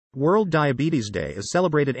World Diabetes Day is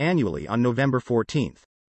celebrated annually on November 14th.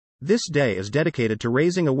 This day is dedicated to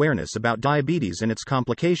raising awareness about diabetes and its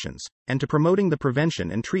complications, and to promoting the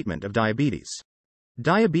prevention and treatment of diabetes.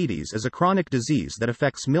 Diabetes is a chronic disease that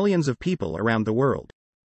affects millions of people around the world.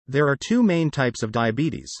 There are two main types of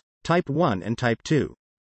diabetes, type 1 and type 2.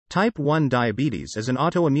 Type 1 diabetes is an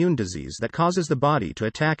autoimmune disease that causes the body to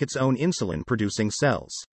attack its own insulin-producing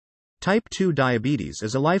cells. Type 2 diabetes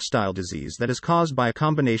is a lifestyle disease that is caused by a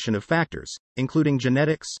combination of factors, including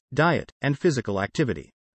genetics, diet, and physical activity.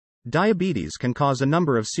 Diabetes can cause a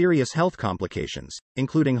number of serious health complications,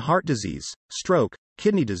 including heart disease, stroke,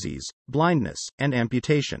 kidney disease, blindness, and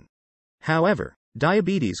amputation. However,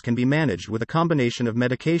 diabetes can be managed with a combination of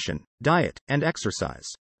medication, diet, and exercise.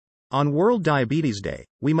 On World Diabetes Day,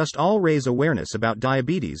 we must all raise awareness about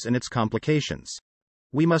diabetes and its complications.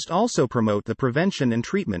 We must also promote the prevention and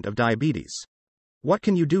treatment of diabetes. What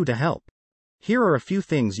can you do to help? Here are a few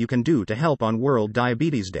things you can do to help on World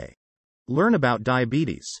Diabetes Day. Learn about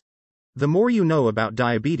diabetes. The more you know about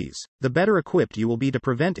diabetes, the better equipped you will be to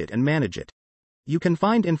prevent it and manage it. You can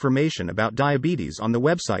find information about diabetes on the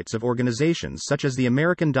websites of organizations such as the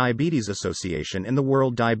American Diabetes Association and the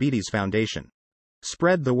World Diabetes Foundation.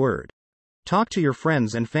 Spread the word. Talk to your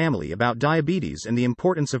friends and family about diabetes and the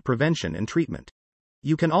importance of prevention and treatment.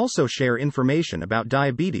 You can also share information about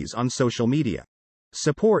diabetes on social media.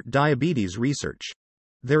 Support diabetes research.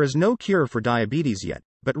 There is no cure for diabetes yet,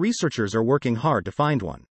 but researchers are working hard to find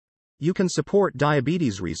one. You can support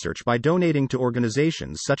diabetes research by donating to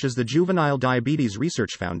organizations such as the Juvenile Diabetes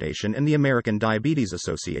Research Foundation and the American Diabetes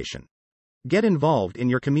Association. Get involved in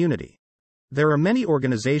your community. There are many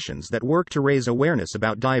organizations that work to raise awareness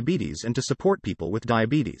about diabetes and to support people with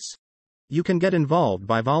diabetes. You can get involved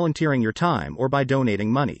by volunteering your time or by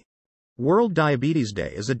donating money. World Diabetes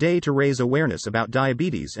Day is a day to raise awareness about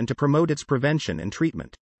diabetes and to promote its prevention and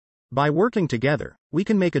treatment. By working together, we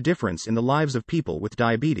can make a difference in the lives of people with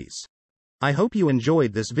diabetes. I hope you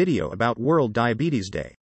enjoyed this video about World Diabetes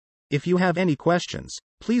Day. If you have any questions,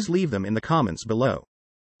 please leave them in the comments below.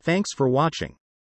 Thanks for watching.